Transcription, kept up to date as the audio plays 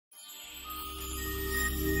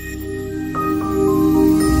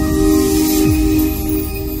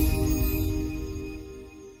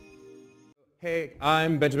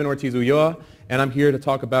I'm Benjamin Ortiz-Ulloa, and I'm here to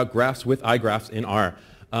talk about graphs with iGraphs in R.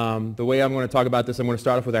 The way I'm going to talk about this, I'm going to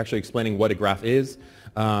start off with actually explaining what a graph is.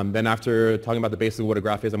 Then after talking about the basics of what a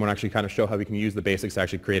graph is, I'm going to actually kind of show how we can use the basics to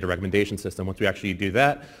actually create a recommendation system. Once we actually do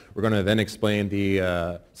that, we're going to then explain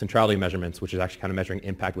the centrality measurements, which is actually kind of measuring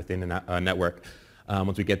impact within a network.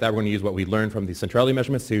 Once we get that, we're going to use what we learned from the centrality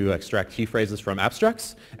measurements to extract key phrases from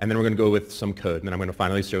abstracts, and then we're going to go with some code, and then I'm going to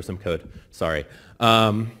finally show some code. Sorry.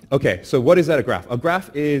 Okay, so what is that a graph? A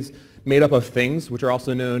graph is made up of things, which are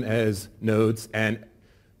also known as nodes and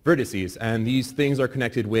vertices, and these things are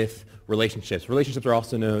connected with relationships. Relationships are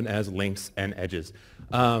also known as links and edges.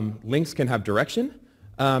 Links can have direction,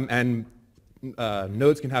 and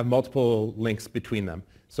nodes can have multiple links between them.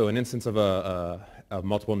 So an instance of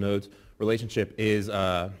multiple nodes relationship is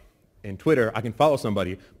in Twitter, I can follow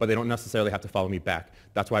somebody, but they don't necessarily have to follow me back.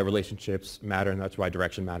 That's why relationships matter, and that's why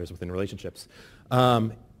direction matters within relationships.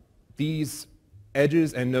 These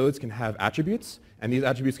edges and nodes can have attributes, and these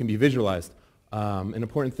attributes can be visualized. An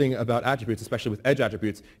important thing about attributes, especially with edge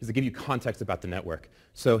attributes, is to give you context about the network.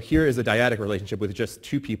 So here is a dyadic relationship with just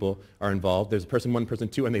two people are involved. There's person one, person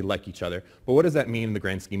two, and they like each other. But what does that mean in the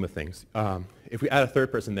grand scheme of things? If we add a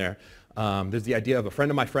third person there, there's the idea of a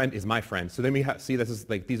friend of my friend is my friend. So then we see this as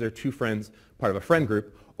like these are two friends, part of a friend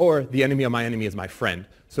group, or the enemy of my enemy is my friend.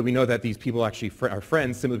 So we know that these people actually are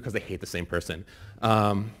friends simply because they hate the same person.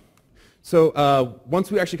 So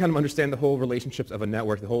once we actually kind of understand the whole relationships of a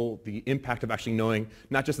network, the impact of actually knowing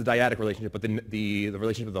not just the dyadic relationship, but the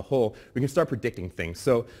relationship of the whole, we can start predicting things.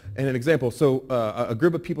 So in an example, a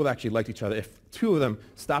group of people that actually liked each other, if two of them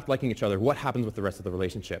stopped liking each other, what happens with the rest of the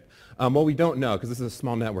relationship? Well, we don't know because this is a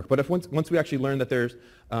small network. But if once we actually learn that there's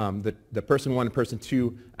the person one and person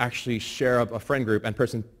two actually share a friend group and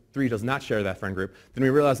person 3 does not share that friend group, then we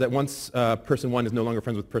realize that once person 1 is no longer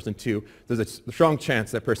friends with person 2, there's a strong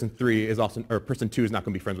chance that person 3 is also, or person 2 is not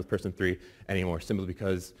going to be friends with person 3 anymore, simply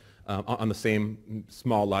because on the same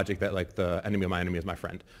small logic that like the enemy of my enemy is my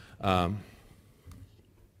friend.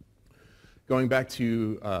 Going back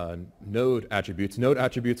to node attributes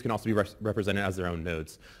can also be represented as their own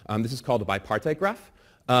nodes. This is called a bipartite graph.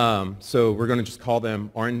 So we're going to just call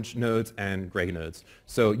them orange nodes and gray nodes.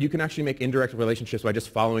 So you can actually make indirect relationships by just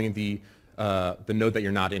following the node that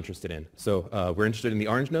you're not interested in. So we're interested in the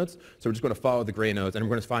orange nodes, so we're just going to follow the gray nodes, and we're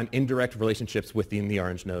going to find indirect relationships within the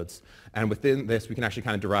orange nodes. And within this, we can actually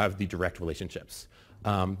kind of derive the direct relationships.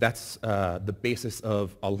 That's the basis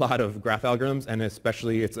of a lot of graph algorithms, and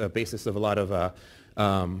especially it's a basis of a lot of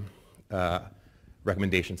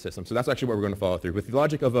recommendation systems. So that's actually what we're going to follow through. With the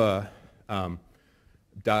logic of a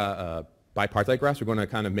bipartite graphs, we're going to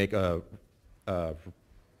kind of make a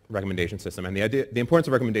recommendation system. And the importance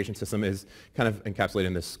of recommendation system is kind of encapsulated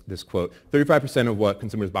in this quote. 35% of what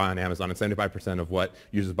consumers buy on Amazon and 75% of what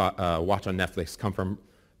users watch on Netflix come from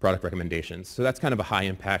product recommendations. So that's kind of a high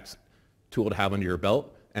impact tool to have under your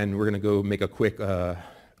belt. And we're going to go make a quick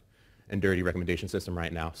and dirty recommendation system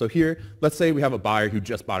right now. So here, let's say we have a buyer who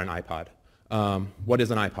just bought an iPod. What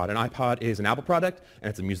is an iPod? An iPod is an Apple product, and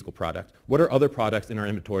it's a musical product. What are other products in our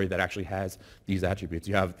inventory that actually has these attributes?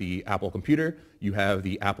 You have the Apple computer, you have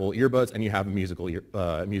the Apple earbuds, and you have musical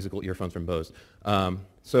earphones from Bose.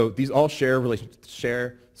 So these all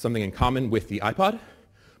share something in common with the iPod,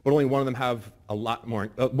 but only one of them has a lot more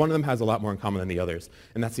in common than the others,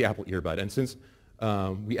 and that's the Apple earbud. And since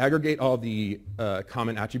we aggregate all the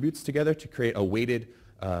common attributes together to create a weighted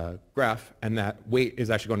graph, and that weight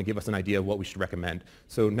is actually going to give us an idea of what we should recommend.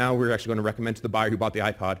 So now we're actually going to recommend to the buyer who bought the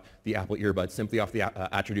iPod the Apple earbud simply off the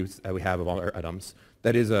attributes that we have of all our items.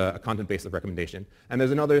 That is a content-based recommendation. And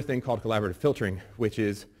there's another thing called collaborative filtering, which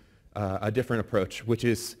is a different approach, which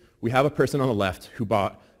is we have a person on the left who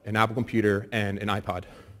bought an Apple computer and an iPod.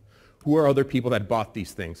 Who are other people that bought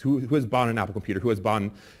these things? Who has bought an Apple computer? Who has bought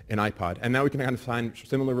an iPod? And now we can kind of find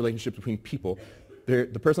similar relationships between people. The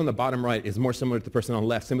person on the bottom right is more similar to the person on the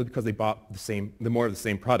left simply because they bought more of the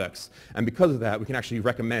same products. And because of that, we can actually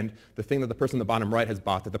recommend the thing that the person on the bottom right has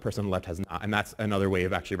bought that the person on the left has not. And that's another way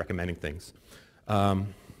of actually recommending things.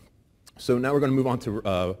 So now we're going to move on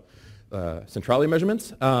to centrality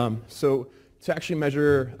measurements. So to actually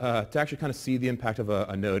measure, to actually kind of see the impact of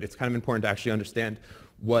a node, it's kind of important to actually understand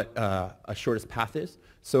what a shortest path is.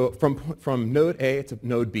 So from node A to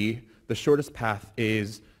node B, the shortest path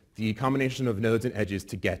is the combination of nodes and edges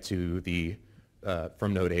to get to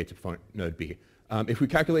from node A to node B. If we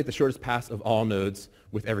calculate the shortest path of all nodes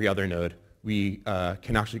with every other node, we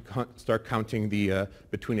can actually start counting the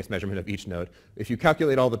betweenness measurement of each node. If you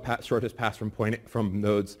calculate all the shortest paths from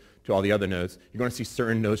nodes to all the other nodes, you're going to see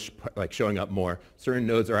certain nodes showing up more. Certain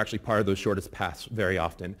nodes are actually part of those shortest paths very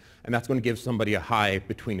often, and that's going to give somebody a high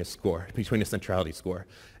betweenness score, betweenness centrality score.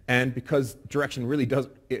 And because direction really does,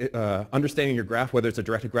 understanding your graph, whether it's a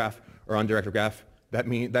directed graph or undirected graph, that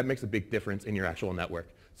makes a big difference in your actual network.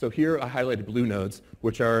 So here I highlighted blue nodes,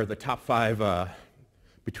 which are the top 5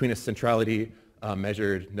 betweenness centrality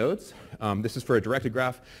measured nodes. This is for a directed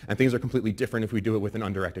graph, and things are completely different if we do it with an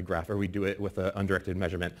undirected graph or we do it with an undirected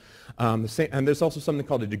measurement. And there's also something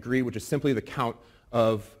called a degree, which is simply the count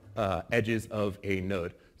of edges of a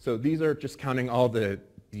node. So these are just counting all the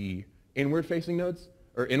inward-facing nodes,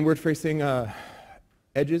 or inward-facing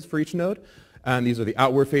edges for each node. And these are the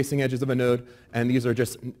outward-facing edges of a node. And these are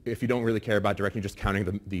just, if you don't really care about direction, just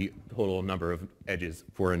counting the total number of edges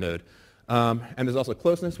for a node. And there's also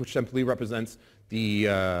closeness, which simply represents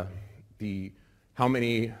how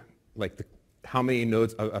many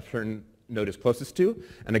nodes a certain node is closest to.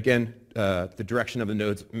 And again, the direction of the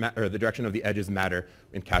nodes, or the direction of the edges matter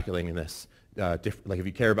in calculating this. Like if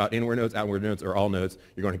you care about inward nodes, outward nodes, or all nodes,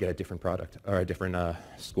 you're going to get a different product or a different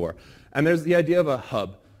score. And there's the idea of a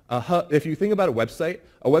hub. If you think about a website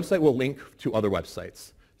will link to other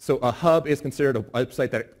websites. So a hub is considered a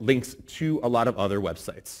website that links to a lot of other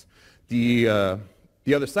websites. The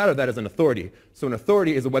other side of that is an authority. So an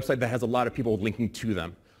authority is a website that has a lot of people linking to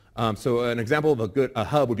them. So an example of a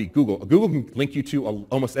hub would be Google. Google can link you to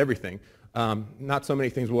almost everything. Not so many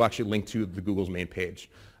things will actually link to the Google's main page.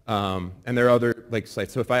 And there are other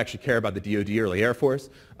sites. So if I actually care about the DoD or the Air Force,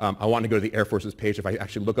 I want to go to the Air Force's page. If I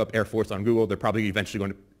actually look up Air Force on Google, they're probably eventually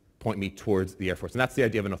going to point me towards the Air Force. And that's the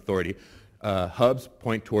idea of an authority. Hubs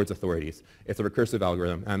point towards authorities. It's a recursive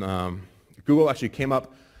algorithm. And Google actually came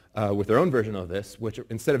up with their own version of this, which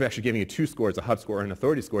instead of actually giving you 2 scores, a hub score and an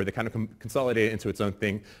authority score, they kind of consolidate it into its own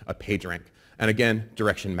thing, a page rank. And again,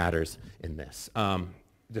 direction matters in this.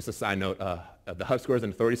 Just a side note, the hub scores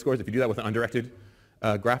and authority scores, if you do that with an undirected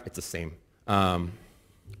graph, it's the same.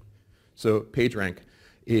 So page rank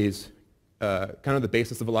is kind of the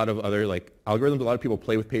basis of a lot of other algorithms. A lot of people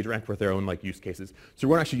play with PageRank for their own use cases. So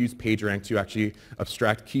we're going to actually use PageRank to actually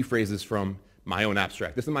abstract key phrases from my own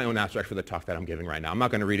abstract. This is my own abstract for the talk that I'm giving right now. I'm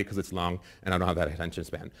not going to read it because it's long and I don't have that attention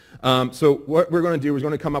span. So what we're going to do is we're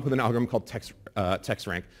going to come up with an algorithm called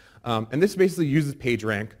TextRank. And this basically uses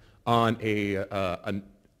PageRank on a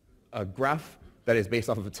graph that is based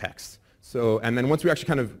off of a text. So, and then once we actually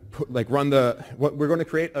kind of we're going to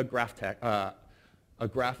create a graph of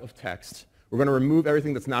text. We're going to remove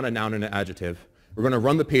everything that's not a noun and an adjective. We're going to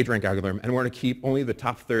run the PageRank algorithm, and we're going to keep only the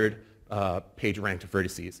top third page ranked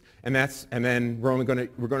vertices. And that's going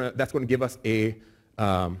to give us a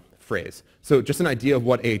phrase. So just an idea of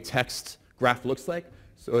what a text graph looks like.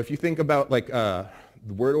 So if you think about the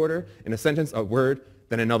word order in a sentence, a word,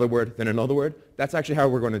 then another word, then another word. That's actually how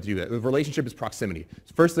we're going to do that. The relationship is proximity.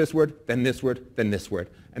 First this word, then this word, then this word.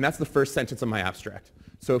 And that's the first sentence of my abstract.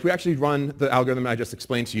 So if we actually run the algorithm I just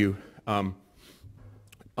explained to you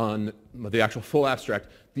on the actual full abstract,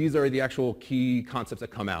 these are the actual key concepts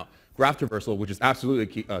that come out. Graph traversal, which is absolutely a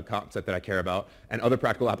key concept that I care about, and other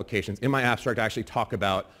practical applications. In my abstract, I actually talk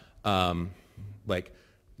about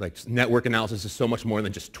network analysis is so much more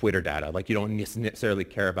than just Twitter data. You don't necessarily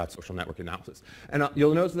care about social network analysis. And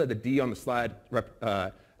you'll notice that the D on the slide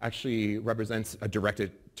actually represents a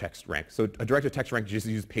directed text rank. So a directed text rank just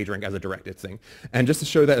uses PageRank as a directed thing. And just to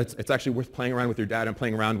show that it's actually worth playing around with your data and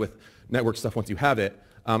playing around with network stuff once you have it,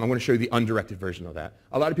 I'm going to show you the undirected version of that.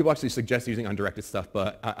 A lot of people actually suggest using undirected stuff,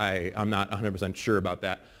 but I'm not 100% sure about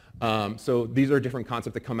that. So these are different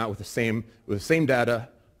concepts that come out with the same data,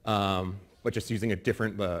 but just using a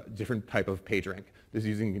different type of PageRank. This is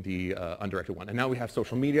using the undirected one. And now we have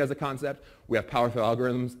social media as a concept. We have powerful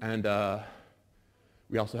algorithms, and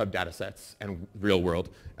we also have data sets and real world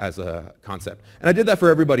as a concept. And I did that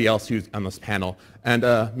for everybody else who's on this panel. And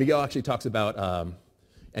Miguel actually talks about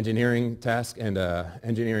engineering task and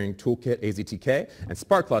engineering toolkit, AZTK, and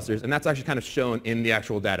Spark clusters. And that's actually kind of shown in the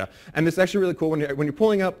actual data. And this is actually really cool when you're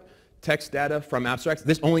pulling up text data from abstracts.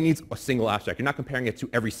 This only needs a single abstract. You're not comparing it to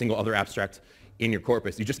every single other abstract in your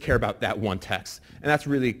corpus. You just care about that one text. And that's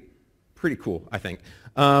really pretty cool, I think.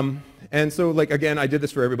 And so, again, I did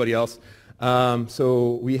this for everybody else.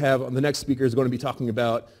 So we have, the next speaker is going to be talking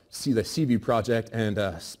about the C-View project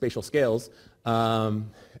and spatial scales,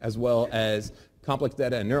 as well as complex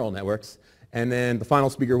data and neural networks. And then the final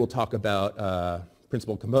speaker will talk about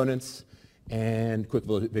principal components and quick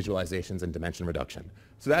visualizations and dimension reduction.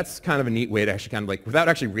 So that's kind of a neat way to actually kind of like, without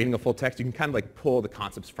actually reading a full text, you can kind of like pull the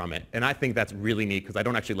concepts from it. And I think that's really neat because I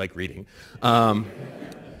don't actually like reading.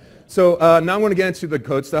 So now I'm going to get into the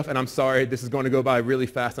code stuff, and I'm sorry, this is going to go by really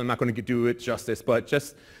fast. I'm not going to do it justice, but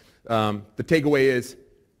just the takeaway is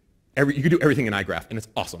you can do everything in iGraph, and it's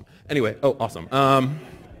awesome. Anyway, awesome.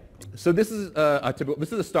 So this is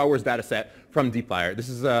a Star Wars data set from dplyr. This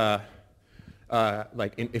is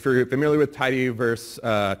if you're familiar with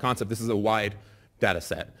tidyverse concept, this is a wide data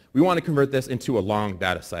set. We want to convert this into a long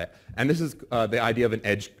data set, and this is the idea of an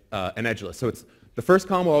edge list. So it's the first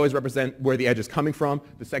column will always represent where the edge is coming from.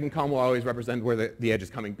 The second column will always represent where the edge is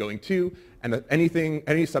going to, and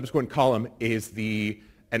any subsequent column is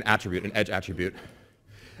an attribute, an edge attribute.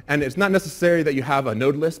 And it's not necessary that you have a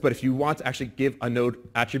node list, but if you want to actually give a node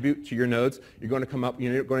attribute to your nodes, you're going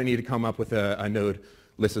to need to come up with a node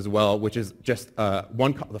list as well, which is just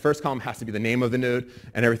the first column has to be the name of the node,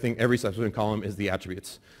 and every subsequent column is the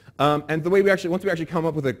attributes. And the way once we actually come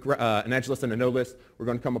up with an edge list and a node list, we're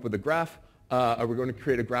going to come up with a graph. We're going to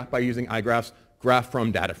create a graph by using iGraph's graph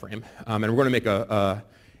from data frame, and we're going to make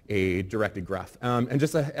a directed graph. And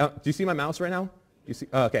just do you see my mouse right now? Do you see?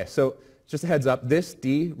 Okay, so just a heads up, this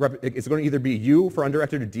D is going to either be U for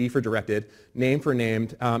undirected or D for directed, name for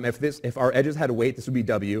named. If our edges had a weight, this would be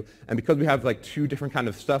W. And because we have like two different kind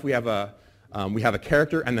of stuff, we have a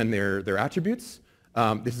character and then their attributes.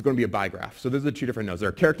 This is going to be a bigraph. So those are the two different nodes. There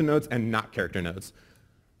are character nodes and not character nodes.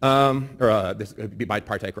 This would be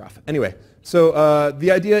bipartite graph. Anyway, so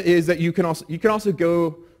the idea is that you can also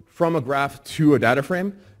go from a graph to a data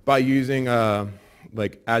frame by using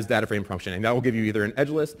as data frame function, and that will give you either an edge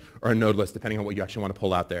list or a node list depending on what you actually want to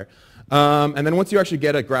pull out there. And then once you actually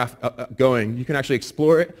get a graph going, you can actually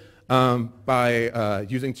explore it by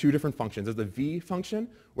using two different functions. There's the V function,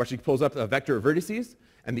 which actually pulls up a vector of vertices,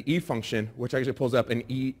 and the E function, which actually pulls up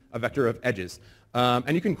a vector of edges.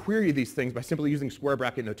 And you can query these things by simply using square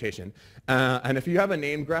bracket notation. And if you have a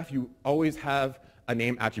named graph, you always have a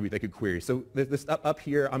name attribute that could query. So this up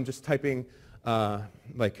here, I'm just typing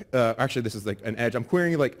actually this is like an edge. I'm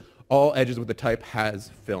querying like all edges with the type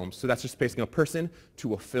has film. So that's just basically a person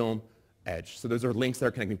to a film edge. So those are links that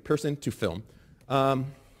are connecting person to film. And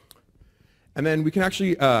then we can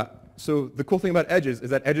actually, so the cool thing about edges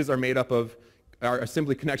is that edges are made up of, are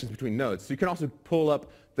simply connections between nodes. So you can also pull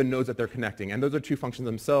up the nodes that they're connecting. And those are two functions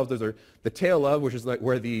themselves. Those are the tail of, which is like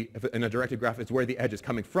where in a directed graph, it's where the edge is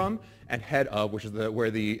coming from, and head of, which is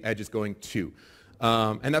where the edge is going to.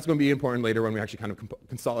 And that's going to be important later when we actually kind of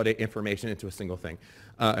consolidate information into a single thing,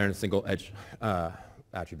 or a single edge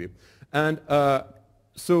attribute. And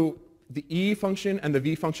so the E function and the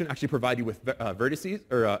V function actually provide you with vertices,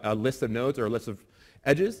 or a list of nodes, or a list of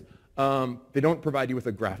edges. They don't provide you with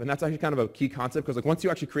a graph. And that's actually kind of a key concept, because like once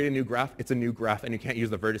you actually create a new graph, it's a new graph, and you can't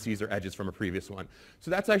use the vertices or edges from a previous one.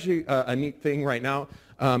 So that's actually a neat thing right now.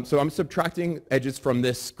 So I'm subtracting edges from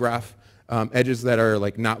this graph, edges that are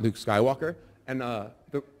like not Luke Skywalker. And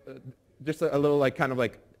just a little like kind of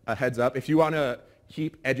like a heads up, if you want to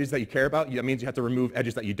keep edges that you care about, that means you have to remove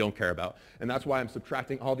edges that you don't care about. And that's why I'm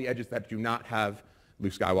subtracting all the edges that do not have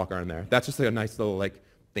Luke Skywalker in there. That's just a nice little like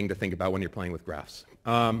thing to think about when you're playing with graphs.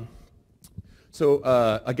 Again,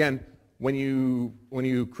 when you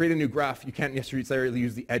create a new graph, you can't necessarily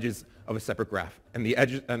use the edges of a separate graph. And the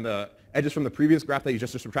edges from the previous graph that you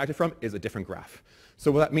just subtracted from is a different graph. So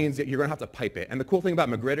what that means is that you're going to have to pipe it. And the cool thing about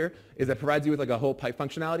Magritter is that it provides you with like a whole pipe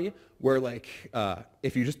functionality where like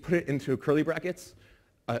if you just put it into curly brackets,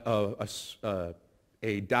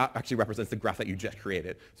 a dot actually represents the graph that you just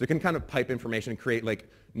created. So it can kind of pipe information, create like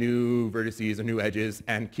new vertices or new edges,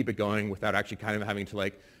 and keep it going without actually kind of having to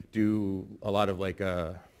like do a lot of like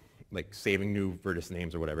saving new vertex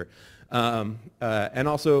names or whatever. And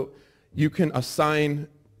also, you can assign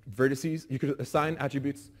vertices. You could assign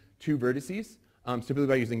attributes to vertices simply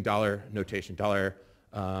by using dollar notation, dollar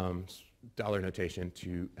notation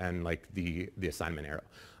and like the assignment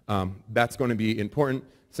arrow. That's going to be important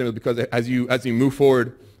simply because as you move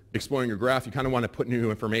forward exploring your graph, you kind of want to put new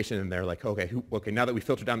information in there, like, okay, now that we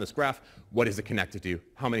filtered down this graph, what is it connected to?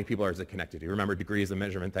 How many people is it connected to? Remember, degree is a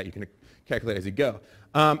measurement that you can calculate as you go.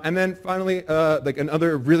 And then finally, like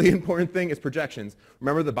another really important thing is projections.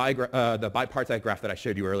 Remember the bipartite graph that I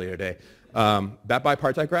showed you earlier today? That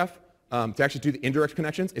bipartite graph, to actually do the indirect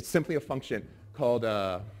connections, it's simply a function called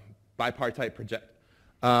bipartite project.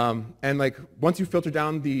 And like once you filter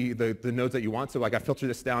down the nodes that you want, so like I filter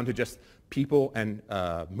this down to just people and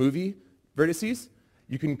movie vertices,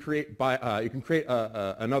 you can create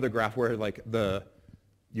another graph where like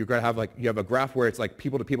you have a graph where it's like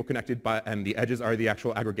people to people connected by, and the edges are the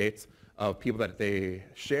actual aggregates of people that they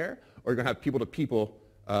share, or you're going to have people-to-people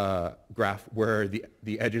graph where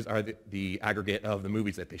the edges are the aggregate of the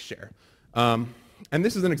movies that they share. And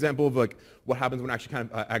this is an example of like what happens when I actually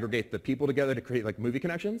kind of aggregate the people together to create like movie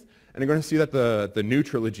connections. And you're going to see that the new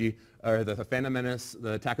trilogy, or the Phantom Menace,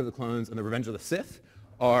 the Attack of the Clones, and the Revenge of the Sith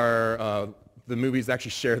are the movies that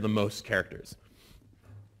actually share the most characters.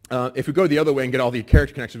 If we go the other way and get all the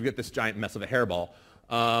character connections, we get this giant mess of a hairball.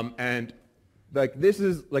 And like this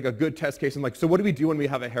is like a good test case. And like, so what do we do when we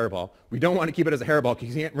have a hairball? We don't want to keep it as a hairball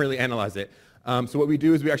because you can't really analyze it. So what we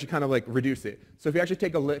do is we actually kind of like reduce it. So if you actually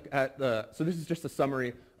take a look at so this is just a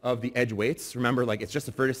summary of the edge weights. Remember, like it's just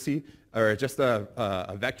a vertice or just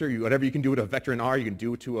a vector. Whatever you can do with a vector in R, you can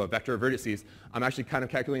do to a vector of vertices. I'm actually kind of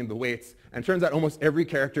calculating the weights. And it turns out almost every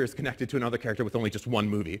character is connected to another character with only just one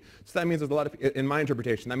movie. So that means there's a lot of, in my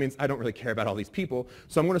interpretation, that means I don't really care about all these people.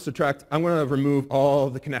 So I'm going to remove all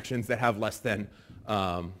the connections that have less than,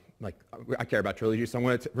 like I care about trilogy, so I'm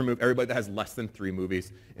going to remove everybody that has less than 3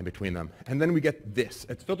 movies in between them. And then we get this.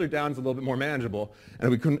 It's filtered down, it's a little bit more manageable,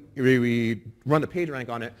 and we run the PageRank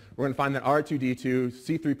on it. We're going to find that R2-D2,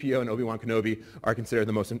 C-3PO, and Obi-Wan Kenobi are considered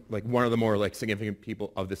the most, like one of the more like significant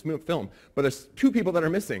people of this film. But there's 2 people that are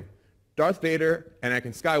missing: Darth Vader and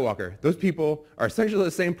Anakin Skywalker. Those people are essentially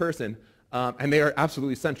the same person, and they are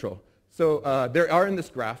absolutely central. So they are in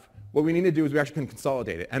this graph. What we need to do is we actually can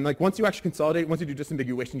consolidate it. And like once you actually consolidate, once you do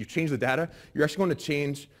disambiguation, you change the data, you're actually going to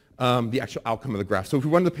change the actual outcome of the graph. So if we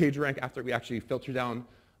run the PageRank after we actually filter down,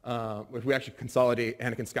 if we actually consolidate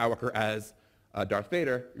Anakin Skywalker as Darth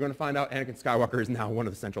Vader, you're going to find out Anakin Skywalker is now one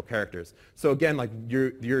of the central characters. So again, like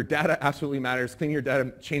your data absolutely matters. Cleaning your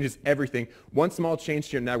data changes everything. One small change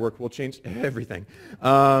to your network will change everything.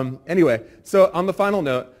 Anyway, so on the final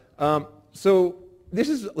note, this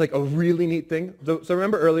is like a really neat thing. So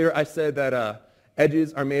remember earlier I said that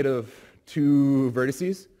edges are made of 2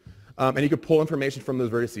 vertices, and you could pull information from those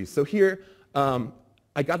vertices. So here,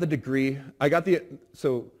 I got the degree.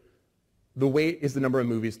 So the weight is the number of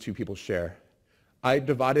movies 2 people share. I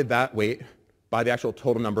divided that weight by the actual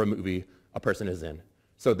total number of movie a person is in.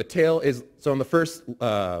 So the tail is, so on the first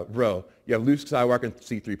row, you have Luke Skywalker and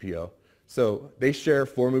C-3PO. So they share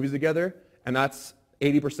 4 movies together, and that's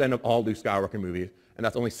 80% of all Luke Skywalker movies, and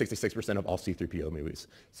that's only 66% of all C-3PO movies.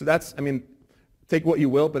 So that's, I mean, take what you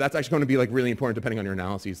will, but that's actually going to be like really important depending on your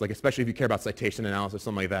analyses. Like especially if you care about citation analysis or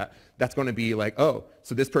something like that, that's going to be like, oh,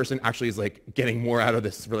 so this person actually is like getting more out of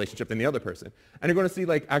this relationship than the other person. And you're going to see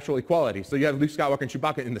like actual equality. So you have Luke Skywalker and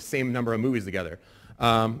Chewbacca in the same number of movies together.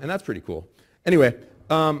 And that's pretty cool. Anyway,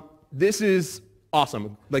 this is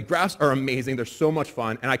awesome. Like graphs are amazing. They're so much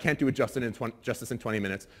fun, and I can't do it justice in 20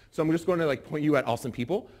 minutes. So I'm just going to like point you at awesome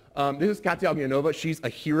people. This is Katya Albianova. She's a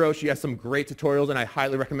hero. She has some great tutorials, and I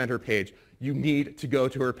highly recommend her page. You need to go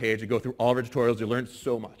to her page and go through all of her tutorials. You learn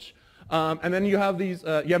so much. And then you have these. You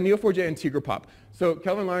have Neo4j and TigerPop. So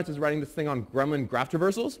Kelvin Lawrence is writing this thing on Gremlin graph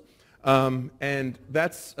traversals. And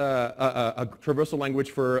that's a traversal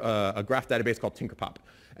language for a graph database called TinkerPop.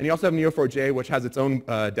 And you also have Neo4j, which has its own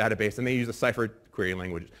database, and they use a cipher query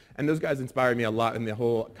language. And those guys inspired me a lot in the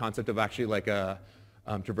whole concept of actually like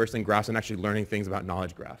traversing graphs and actually learning things about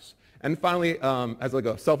knowledge graphs. And finally, as like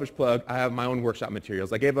a selfish plug, I have my own workshop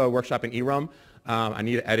materials. I gave a workshop in eRum. I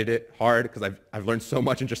need to edit it hard because I've learned so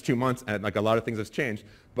much in just 2 months, and like a lot of things have changed.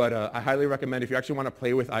 But I highly recommend if you actually want to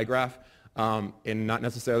play with iGraph in not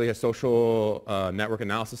necessarily a social network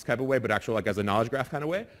analysis type of way, but actually like as a knowledge graph kind of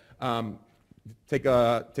way, take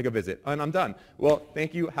a visit. And I'm done. Well,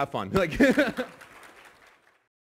 thank you. Have fun.